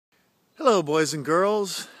Hello, boys and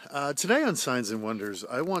girls. Today on Signs and Wonders,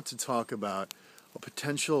 I want to talk about a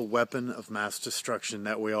potential weapon of mass destruction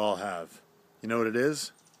that we all have. You know what it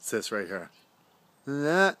is? It's this right here.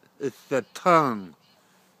 That is the tongue.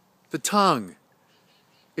 The tongue.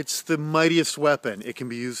 It's the mightiest weapon. It can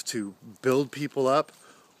be used to build people up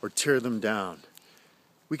or tear them down.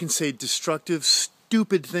 We can say destructive,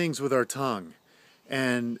 stupid things with our tongue.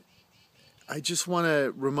 And I just want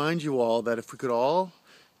to remind you all that if we could all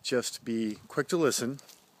just be quick to listen,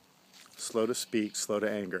 slow to speak, slow to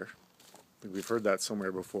anger. I think we've heard that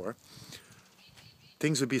somewhere before.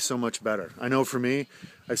 Things would be so much better. I know for me,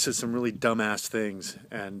 I said some really dumbass things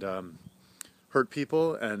and hurt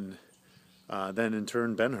people, and then in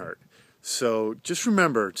turn been hurt. So just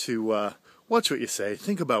remember to watch what you say,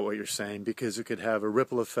 think about what you're saying, because it could have a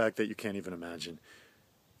ripple effect that you can't even imagine.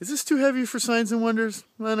 Is this too heavy for Signs and Wonders?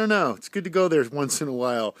 I don't know. It's good to go there once in a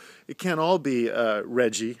while. It can't all be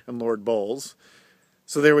Reggie and Lord Bowles.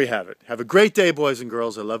 So there we have it. Have a great day, boys and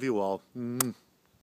girls. I love you all.